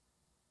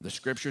 the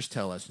scriptures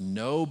tell us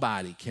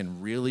nobody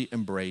can really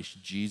embrace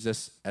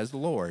Jesus as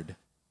Lord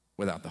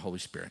without the Holy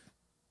Spirit.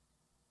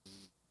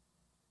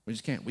 We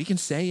just can't. We can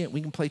say it.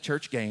 We can play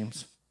church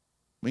games.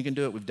 We can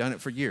do it. We've done it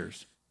for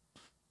years.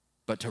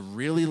 But to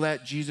really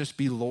let Jesus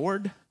be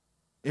Lord,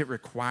 it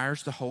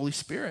requires the Holy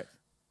Spirit.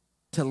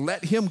 To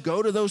let him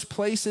go to those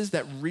places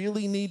that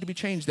really need to be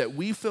changed, that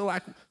we feel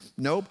like,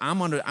 nope,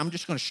 I'm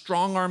just going to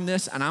strong arm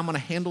this and I'm going to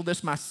handle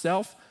this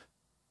myself.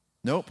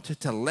 Nope,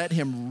 to let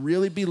him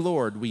really be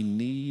Lord, we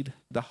need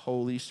the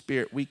Holy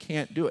Spirit. We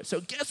can't do it. So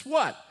guess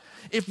what?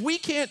 If we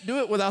can't do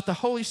it without the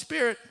Holy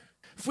Spirit,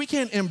 if we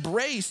can't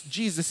embrace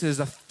Jesus'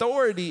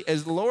 authority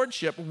as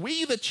lordship,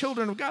 we, the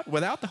children of God,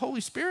 without the Holy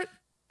Spirit,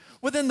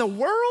 within the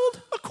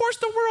world, of course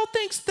the world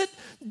thinks that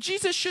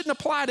Jesus shouldn't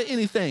apply to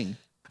anything.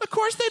 Of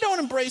course they don't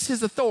embrace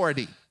his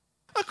authority.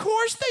 Of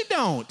course they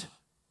don't,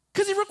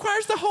 because he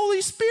requires the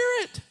Holy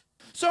Spirit.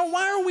 So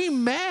why are we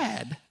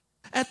mad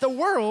at the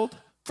world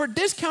for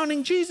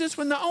discounting Jesus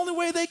when the only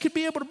way they could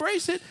be able to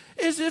embrace it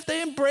is if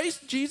they embrace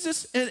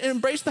Jesus and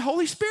embrace the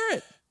Holy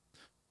Spirit.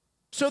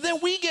 So then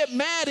we get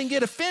mad and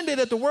get offended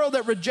at the world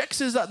that rejects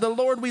the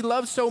Lord we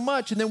love so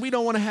much, and then we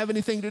don't want to have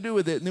anything to do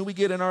with it. And then we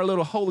get in our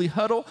little holy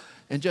huddle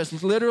and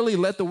just literally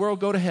let the world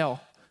go to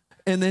hell.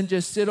 And then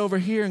just sit over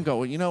here and go,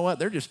 well, you know what?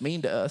 They're just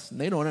mean to us, and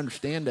they don't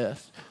understand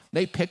us.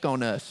 They pick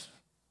on us.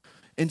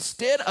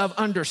 Instead of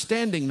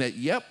understanding that,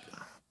 yep,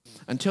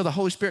 until the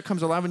Holy Spirit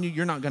comes alive in you,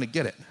 you're not going to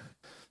get it.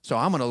 So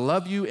I'm going to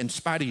love you in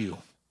spite of you,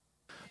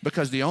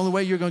 because the only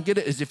way you're going to get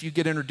it is if you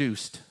get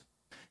introduced.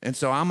 And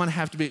so I'm going to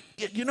have to be,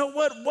 you know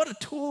what? What a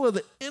tool of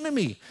the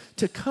enemy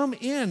to come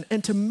in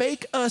and to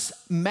make us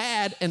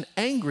mad and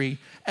angry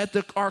at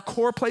our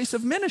core place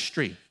of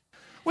ministry,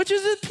 which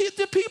is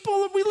the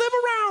people that we live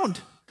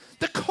around,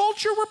 the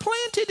culture we're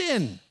planted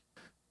in.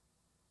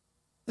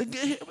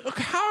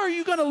 How are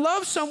you going to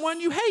love someone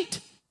you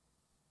hate?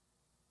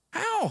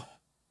 How?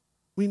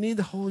 We need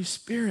the Holy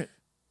Spirit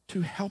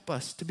to help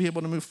us to be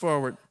able to move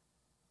forward.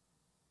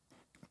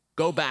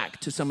 Go back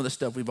to some of the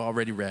stuff we've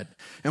already read.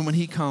 And when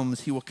he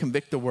comes, he will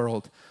convict the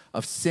world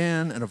of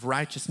sin and of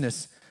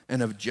righteousness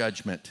and of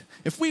judgment.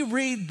 If we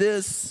read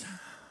this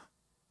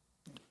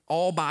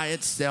all by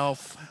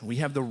itself, we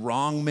have the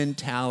wrong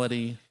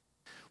mentality.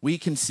 We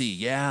can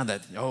see,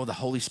 that, the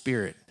Holy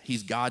Spirit,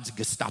 he's God's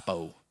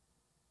Gestapo.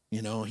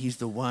 He's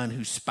the one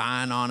who's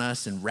spying on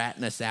us and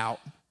ratting us out.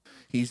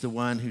 He's the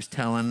one who's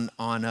telling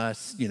on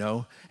us,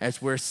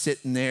 as we're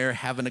sitting there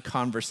having a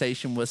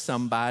conversation with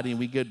somebody and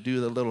we go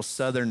do the little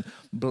southern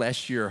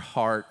bless your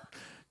heart,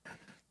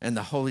 and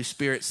the Holy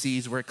Spirit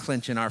sees we're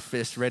clenching our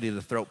fists ready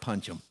to throat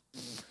punch him.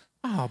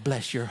 Oh,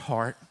 bless your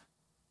heart.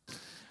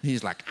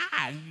 He's like,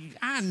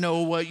 I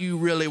know what you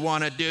really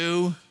want to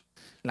do.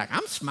 Like,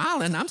 I'm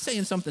smiling. I'm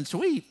saying something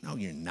sweet. No,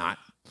 you're not.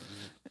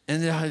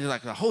 And then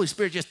like, the Holy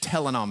Spirit just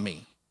telling on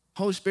me.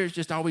 Holy Spirit's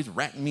just always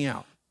ratting me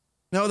out.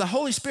 No, the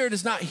Holy Spirit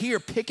is not here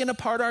picking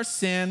apart our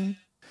sin,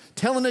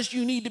 telling us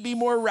you need to be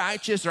more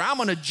righteous, or I'm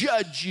going to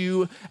judge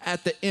you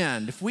at the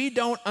end. If we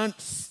don't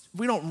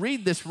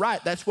read this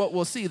right, that's what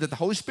we'll see, that the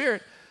Holy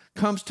Spirit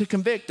comes to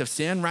convict of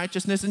sin,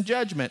 righteousness, and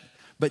judgment.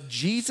 But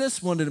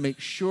Jesus wanted to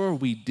make sure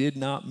we did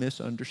not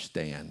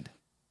misunderstand,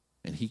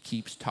 and he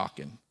keeps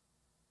talking.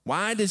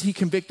 Why does he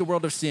convict the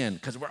world of sin?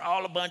 Because we're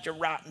all a bunch of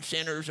rotten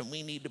sinners and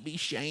we need to be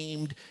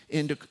shamed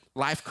into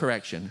life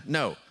correction.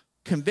 No,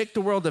 convict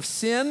the world of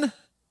sin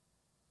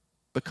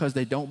because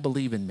they don't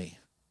believe in me.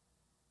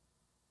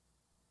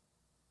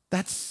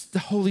 That's the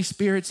Holy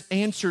Spirit's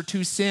answer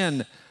to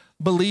sin.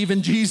 Believe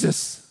in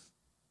Jesus.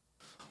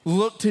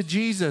 Look to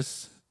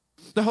Jesus.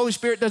 The Holy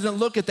Spirit doesn't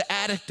look at the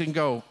addict and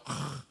go,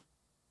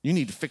 you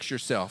need to fix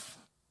yourself.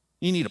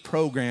 You need a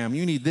program.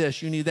 You need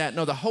this. You need that.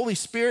 No, the Holy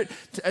Spirit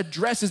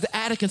addresses the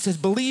addict and says,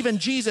 believe in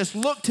Jesus.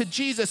 Look to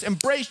Jesus.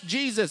 Embrace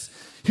Jesus.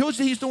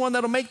 He's the one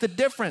that'll make the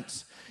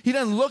difference. He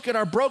doesn't look at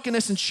our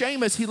brokenness and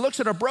shame us. He looks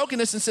at our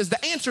brokenness and says,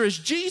 the answer is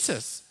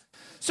Jesus.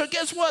 So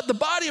guess what? The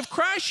body of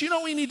Christ, you know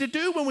what we need to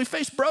do when we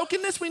face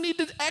brokenness? We need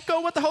to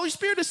echo what the Holy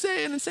Spirit is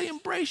saying and say,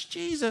 embrace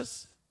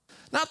Jesus.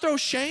 Not throw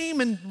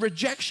shame and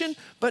rejection,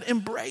 but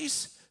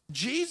embrace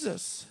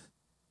Jesus.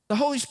 The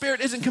Holy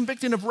Spirit isn't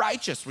convicting of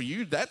righteous. Well,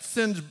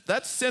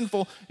 that's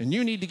sinful, and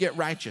you need to get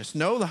righteous.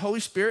 No, the Holy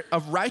Spirit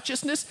of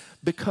righteousness,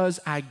 because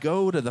I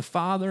go to the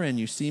Father and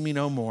you see me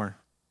no more.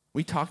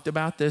 We talked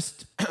about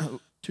this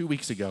 2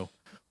 weeks ago,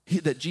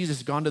 that Jesus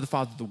has gone to the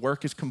Father, the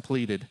work is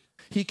completed.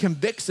 He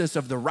convicts us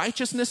of the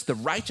righteousness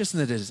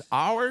that is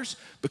ours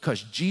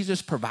because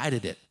Jesus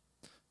provided it.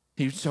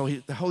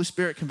 The Holy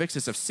Spirit convicts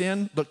us of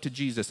sin, look to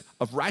Jesus.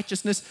 Of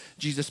righteousness,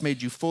 Jesus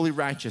made you fully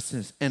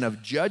righteous. And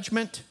of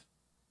judgment,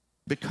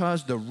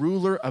 because the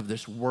ruler of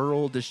this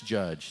world is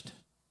judged.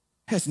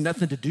 It has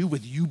nothing to do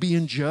with you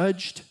being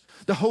judged.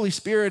 The Holy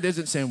Spirit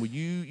isn't saying, well,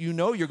 you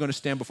know you're going to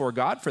stand before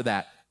God for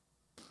that.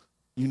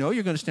 You know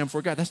you're going to stand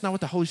before God. That's not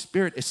what the Holy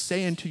Spirit is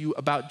saying to you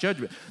about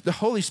judgment. The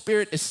Holy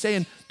Spirit is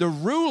saying the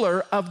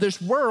ruler of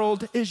this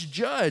world is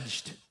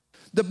judged.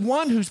 The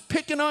one who's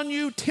picking on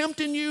you,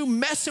 tempting you,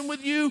 messing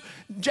with you,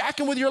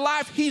 jacking with your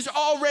life, he's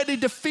already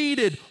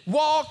defeated.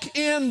 Walk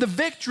in the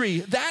victory.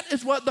 That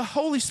is what the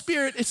Holy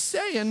Spirit is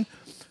saying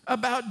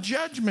about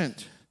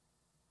judgment.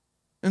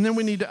 And then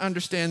we need to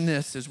understand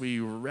this as we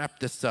wrap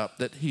this up,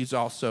 that he's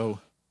also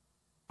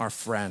our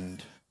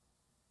friend.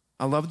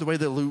 I love the way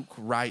that Luke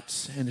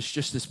writes, and it's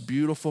just this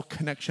beautiful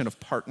connection of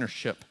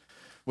partnership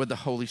with the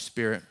Holy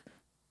Spirit.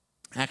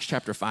 Acts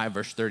chapter 5,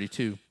 verse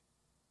 32.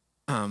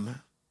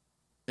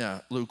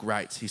 Luke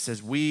writes, he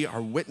says, we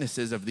are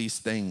witnesses of these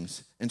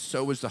things, and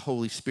so is the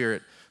Holy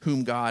Spirit,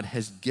 whom God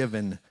has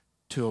given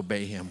to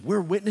obey him.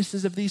 We're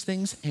witnesses of these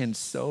things, and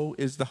so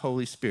is the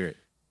Holy Spirit.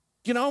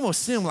 You can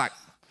almost seem like,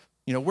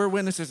 we're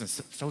witnesses, and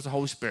so is the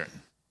Holy Spirit.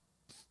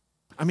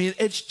 I mean,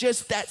 it's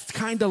just that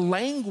kind of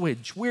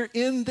language. We're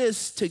in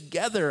this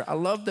together. I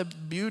love the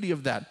beauty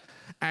of that.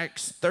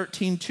 Acts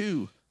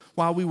 13:2.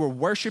 While we were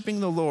worshiping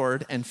the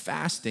Lord and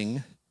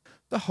fasting,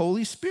 the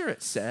Holy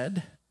Spirit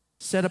said,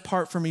 set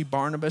apart for me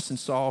Barnabas and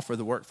Saul for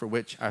the work for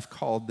which I've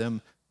called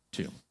them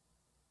to.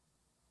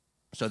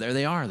 So there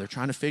they are. They're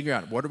trying to figure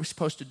out, what are we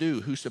supposed to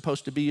do? Who's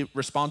supposed to be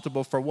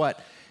responsible for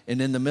what?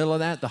 And in the middle of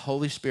that, the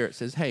Holy Spirit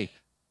says, hey,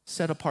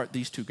 set apart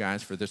these two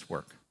guys for this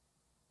work.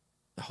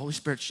 The Holy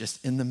Spirit's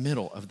just in the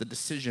middle of the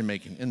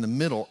decision-making, in the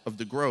middle of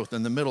the growth,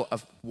 in the middle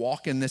of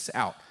walking this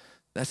out.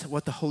 That's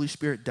what the Holy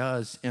Spirit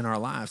does in our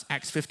lives.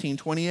 Acts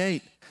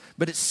 15:28.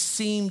 But it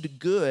seemed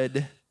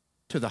good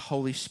to the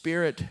Holy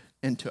Spirit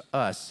and to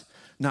us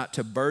not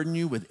to burden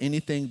you with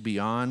anything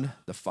beyond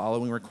the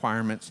following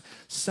requirements.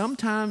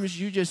 Sometimes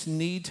you just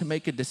need to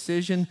make a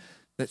decision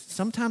that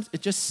sometimes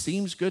it just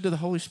seems good to the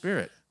Holy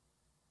Spirit.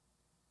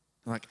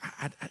 Like,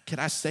 could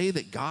I say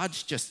that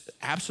God's just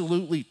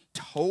absolutely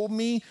told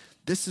me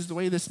this is the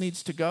way this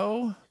needs to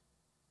go?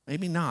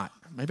 Maybe not.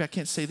 Maybe I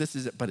can't say this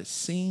is it, but it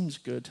seems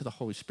good to the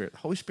Holy Spirit. The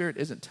Holy Spirit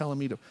isn't telling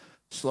me to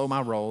slow my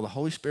roll. The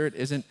Holy Spirit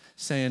isn't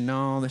saying,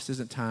 no, this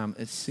isn't time.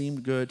 It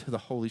seemed good to the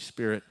Holy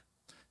Spirit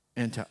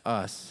and to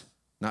us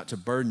not to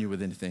burden you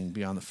with anything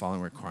beyond the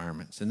following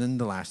requirements. And then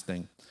the last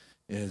thing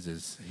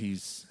is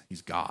he's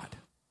God.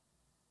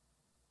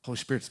 Holy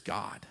Spirit's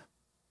God.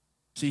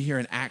 See here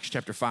in Acts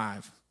chapter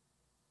 5.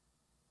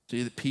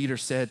 See that Peter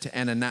said to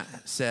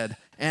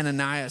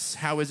Ananias,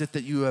 how is it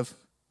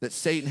that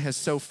Satan has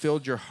so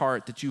filled your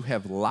heart that you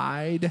have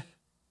lied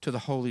to the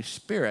Holy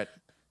Spirit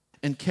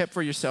and kept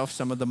for yourself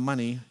some of the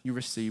money you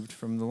received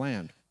from the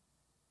land?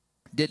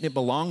 Didn't it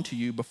belong to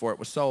you before it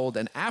was sold?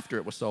 And after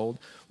it was sold,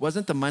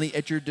 wasn't the money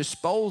at your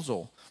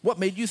disposal? What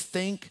made you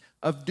think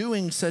of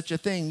doing such a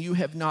thing? You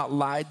have not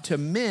lied to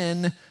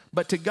men,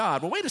 but to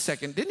God. Well, wait a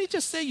second. Didn't he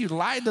just say you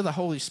lied to the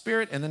Holy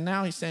Spirit, and then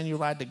now he's saying you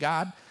lied to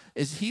God?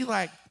 Is he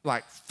like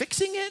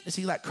fixing it? Is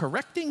he like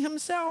correcting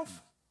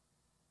himself?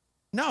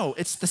 No,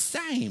 it's the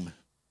same.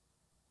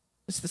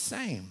 It's the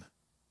same.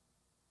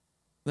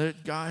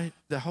 The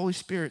Holy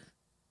Spirit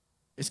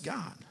is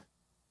God.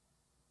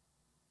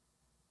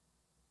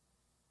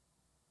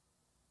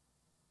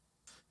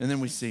 And then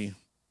we see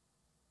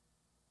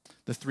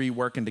the three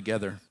working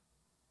together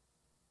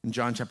in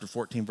John chapter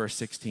 14, verse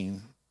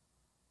 16,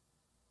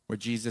 where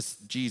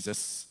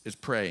Jesus is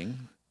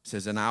praying. He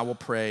says, and I will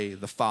pray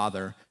the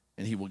Father,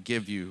 and he will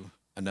give you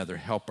another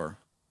helper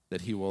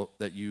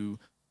who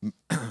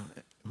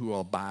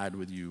will abide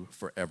with you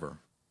forever.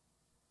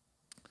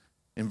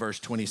 In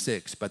verse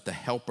 26, but the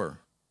helper,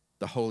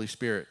 the Holy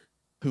Spirit,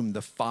 whom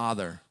the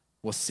Father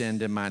will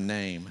send in my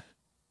name,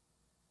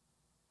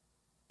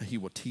 he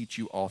will teach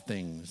you all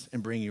things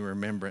and bring you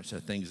remembrance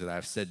of things that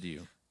I've said to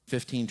you.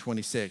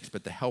 15:26,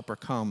 but the helper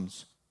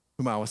comes,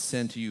 whom I will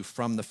send to you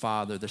from the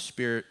Father, the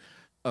Spirit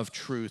of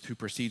truth who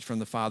proceeds from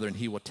the Father, and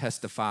he will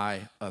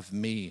testify of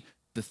me.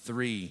 The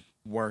three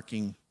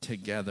working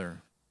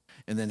together.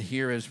 And then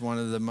here is one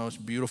of the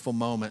most beautiful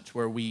moments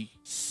where we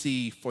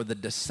see for the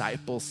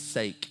disciples'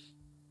 sake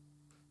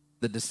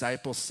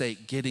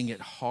getting it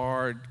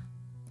hard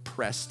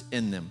pressed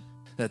in them,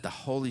 that the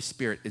Holy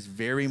Spirit is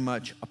very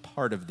much a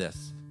part of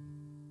this.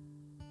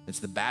 It's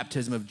the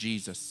baptism of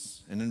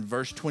Jesus. And in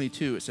verse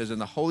 22, it says,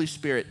 and the Holy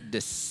Spirit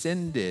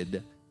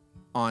descended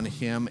on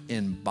him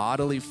in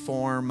bodily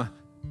form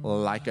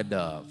like a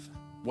dove.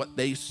 What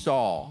they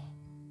saw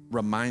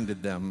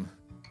reminded them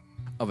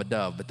of a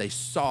dove, but they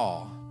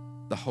saw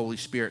the Holy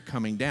Spirit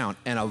coming down,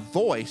 and a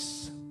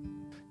voice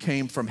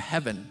came from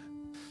heaven.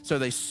 So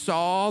they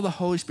saw the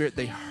Holy Spirit.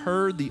 They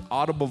heard the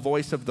audible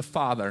voice of the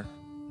Father.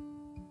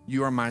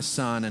 You are my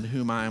Son in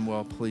whom I am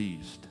well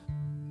pleased.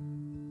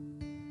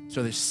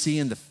 So they're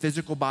seeing the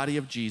physical body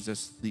of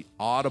Jesus, the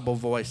audible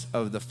voice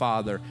of the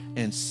Father,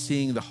 and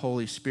seeing the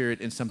Holy Spirit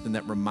in something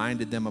that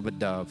reminded them of a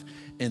dove.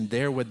 And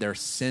there with their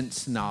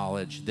sense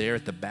knowledge, there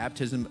at the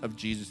baptism of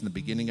Jesus in the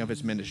beginning of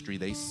his ministry,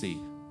 they see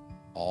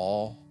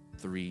all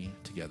three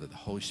together. The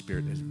Holy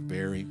Spirit is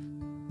very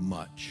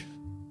much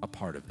a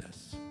part of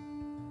this.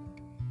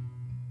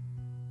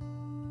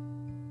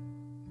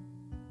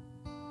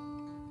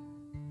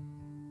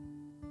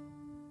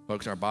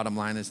 Folks, our bottom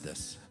line is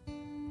this,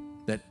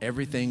 that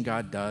everything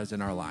God does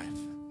in our life,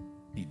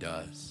 he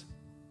does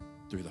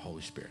through the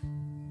Holy Spirit.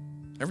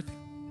 Everything.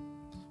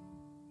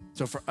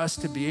 So for us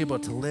to be able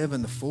to live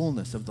in the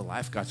fullness of the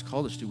life God's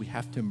called us to, we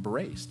have to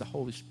embrace the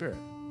Holy Spirit.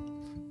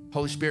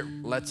 Holy Spirit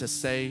lets us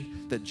say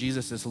that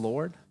Jesus is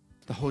Lord.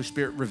 The Holy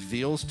Spirit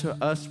reveals to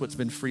us what's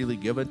been freely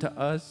given to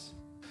us.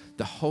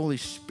 The Holy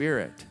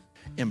Spirit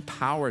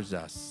empowers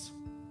us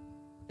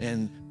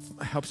and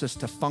helps us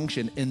to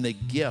function in the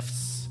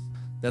gifts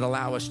that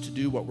allow us to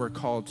do what we're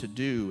called to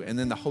do. And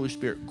then the Holy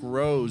Spirit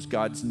grows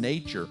God's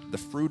nature, the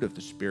fruit of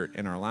the Spirit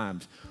in our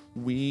lives.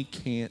 We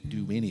can't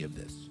do any of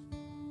this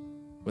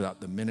without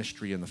the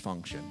ministry and the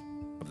function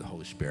of the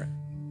Holy Spirit.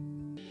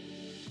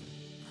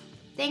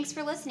 Thanks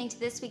for listening to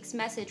this week's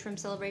message from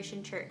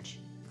Celebration Church.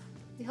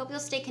 We hope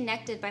you'll stay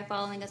connected by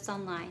following us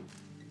online.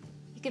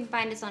 You can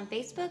find us on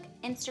Facebook,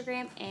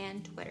 Instagram,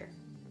 and Twitter.